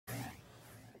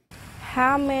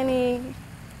How many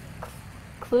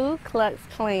Ku Klux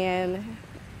Klan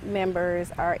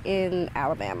members are in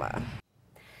Alabama?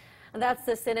 That's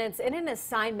the sentence in an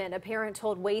assignment a parent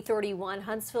told WAAY 31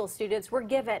 Huntsville students were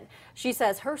given. She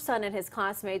says her son and his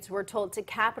classmates were told to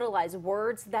capitalize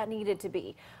words that needed to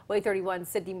be. WAAY 31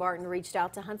 Sydney Martin reached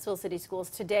out to Huntsville City Schools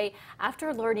today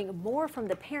after learning more from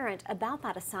the parent about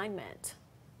that assignment.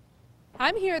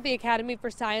 I'm here at the Academy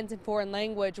for Science and Foreign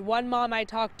Language. One mom I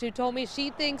talked to told me she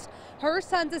thinks her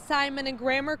son's assignment in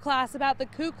grammar class about the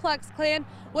Ku Klux Klan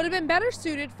would have been better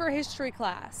suited for history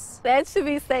class. That should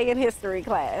be staying in history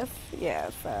class.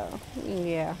 Yeah,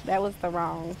 that was the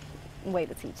wrong way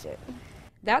to teach it.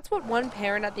 That's what one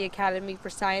parent at the Academy for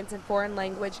Science and Foreign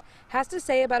Language has to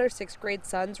say about her 6th grade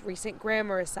son's recent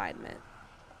grammar assignment.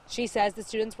 She says the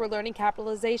students were learning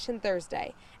capitalization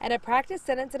Thursday, and a practice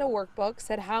sentence in a workbook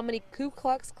said how many Ku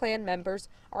Klux Klan members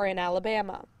are in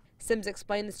Alabama. Sims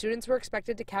explained the students were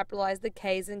expected to capitalize the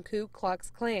K's in Ku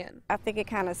Klux Klan. I think it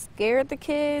kind of scared the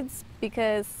kids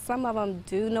because some of them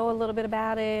do know a little bit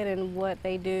about it and what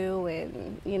they do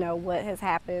and, what has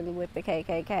happened with the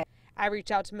KKK. I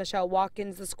reached out to Michelle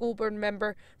Watkins, the school board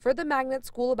member for the magnet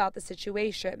school, about the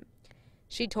situation.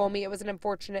 She told me it was an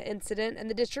unfortunate incident and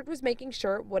the district was making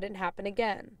sure it wouldn't happen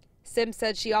again. Sims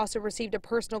said she also received a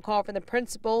personal call from the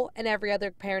principal, and every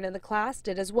other parent in the class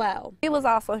did as well. He was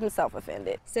also himself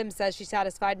offended. Sims says she's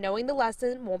satisfied knowing the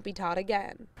lesson won't be taught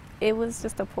again. It was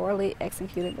just a poorly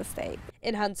executed mistake.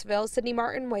 In Huntsville, Sydney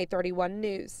Martin, WAAY 31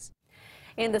 News.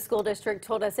 And the school district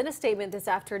told us in a statement this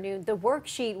afternoon the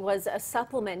worksheet was a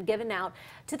supplement given out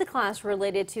to the class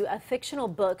related to a fictional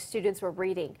book students were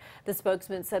reading. The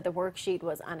spokesman said the worksheet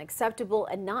was unacceptable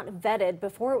and not vetted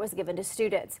before it was given to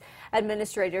students.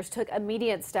 Administrators took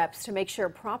immediate steps to make sure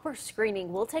proper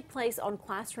screening will take place on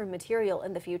classroom material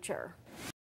in the future.